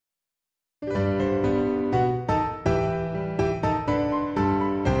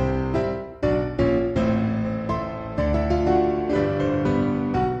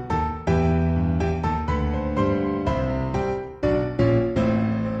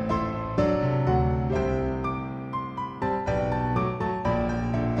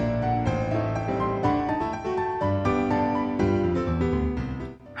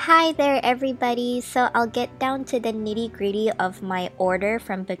Hi there everybody, so I'll get down to the nitty-gritty of my order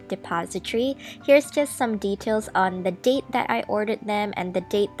from Book Depository. Here's just some details on the date that I ordered them and the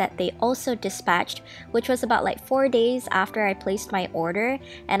date that they also dispatched, which was about like 4 days after I placed my order,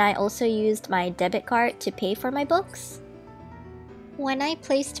 and I also used my debit card to pay for my books. When I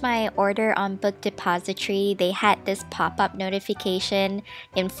placed my order on Book Depository, they had this pop-up notification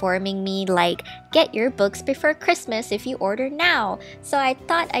informing me like, get your books before Christmas if you order now. So I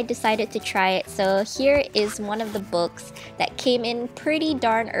thought I decided to try it. So here is one of the books that came in pretty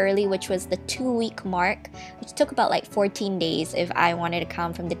darn early, which was the 2-week mark, which took about like 14 days if I wanted to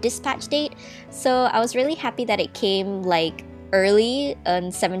count from the dispatch date. So I was really happy that it came like early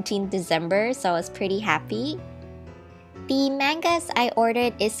on 17th December, so I was pretty happy. The mangas I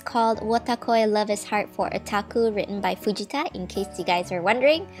ordered is called Wotakoi Love is Heart for Otaku, written by Fujita, in case you guys are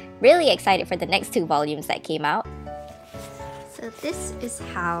wondering. Really excited for the next 2 volumes that came out. So this is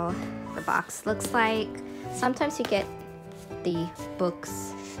how the box looks like. Sometimes you get the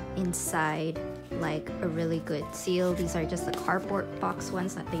books inside like a really good seal. These are just the cardboard box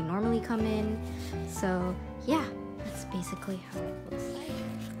ones that they normally come in. So yeah, that's basically how it looks like.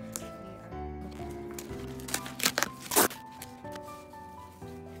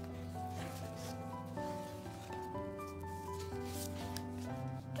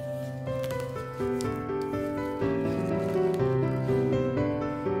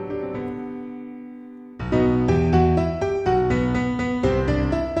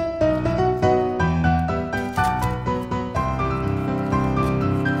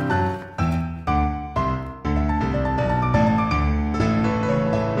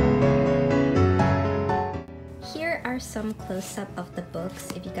 Some close-up of the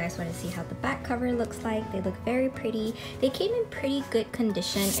books if you guys want to see how the back cover looks like. They look very pretty. They came in pretty good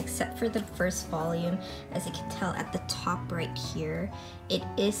condition except for the first volume. As you can tell at the top right here, it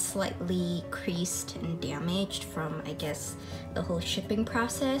is slightly creased and damaged from, I guess, the whole shipping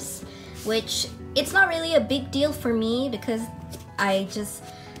process, which it's not really a big deal for me because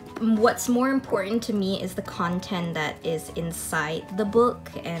what's more important to me is the content that is inside the book,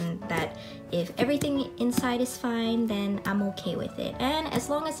 and that if everything inside is fine, then I'm okay with it. And as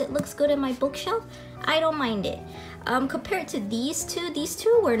long as it looks good in my bookshelf, I don't mind it. Compared to these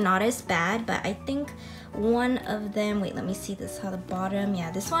two were not as bad, but I think one of them, wait, let me see this, how the bottom,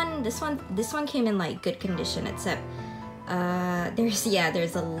 yeah, this one came in like good condition, except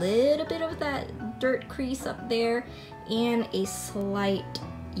there's a little bit of that dirt crease up there and a slight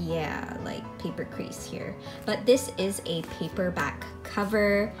like paper crease here. But this is a paperback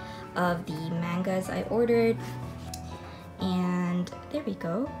cover of the mangas I ordered, and there we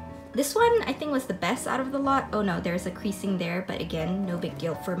go. This one I think was the best out of the lot. Oh no, there's a creasing there, but again, no big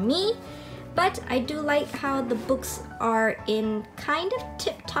deal for me. But I do like how the books are in kind of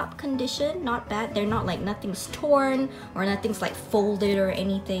tip-top condition, not bad. They're not like nothing's torn or nothing's like folded or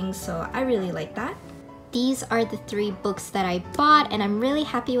anything, so I really like that. These are the 3 books that I bought, and I'm really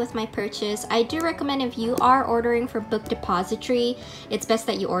happy with my purchase. I do recommend if you are ordering for Book Depository, it's best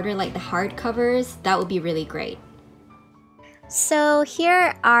that you order like the hardcovers. That would be really great. So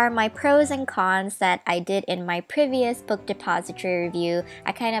here are my pros and cons that I did in my previous Book Depository review.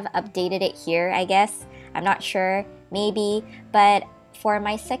 I kind of updated it here, I guess. I'm not sure, maybe, but for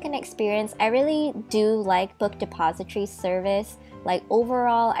my second experience, I really do like Book Depository service. Like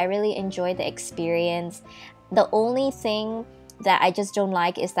overall, I really enjoyed the experience. The only thing that I just don't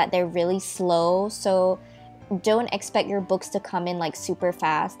like is that they're really slow, so don't expect your books to come in like super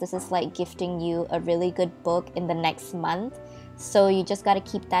fast. This is like gifting you a really good book in the next month, so you just got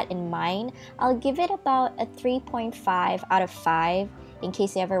to keep that in mind. I'll give it about a 3.5 out of 5 in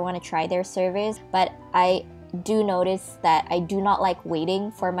case you ever want to try their service, but I do notice that I do not like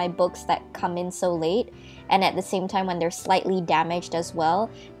waiting for my books that come in so late, and at the same time when they're slightly damaged as well,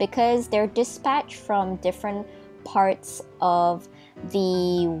 because they're dispatched from different parts of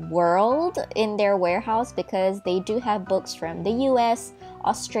the world in their warehouse, because they do have books from the US,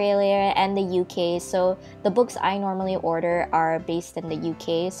 Australia, and the UK. So the books I normally order are based in the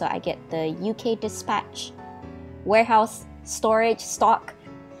UK, so I get the UK dispatch warehouse storage stock.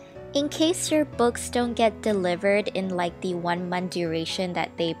 In case your books don't get delivered in like the 1-month duration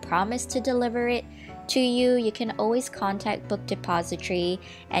that they promised to deliver it to you, you can always contact Book Depository,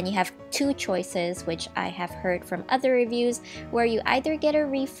 and you have 2 choices, which I have heard from other reviews, where you either get a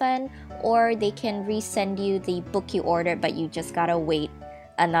refund or they can resend you the book you ordered, but you just gotta wait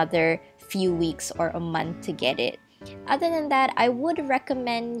another few weeks or a month to get it. Other than that, I would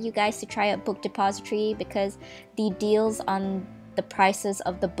recommend you guys to try out Book Depository because the deals on The prices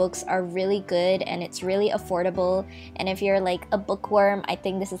of the books are really good and it's really affordable. And if you're like a bookworm, I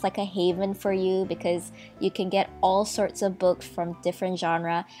think this is like a haven for you because you can get all sorts of books from different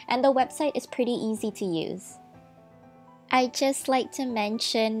genre, and the website is pretty easy to use. I'd just like to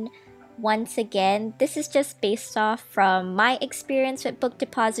mention once again, this is just based off from my experience with Book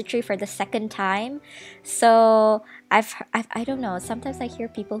Depository for the second time. So I don't know, sometimes I hear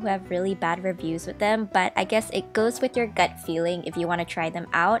people who have really bad reviews with them, but I guess it goes with your gut feeling if you want to try them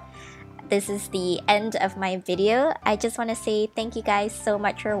out. This is the end of my video. I just want to say thank you guys so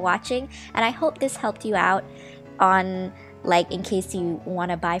much for watching, and I hope this helped you out on, like, in case you want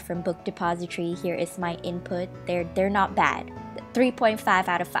to buy from Book Depository. Here is my input. They're not bad. 3.5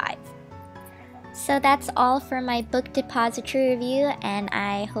 out of 5. So that's all for my Book Depository review, and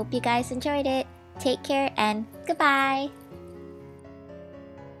I hope you guys enjoyed it. Take care and goodbye!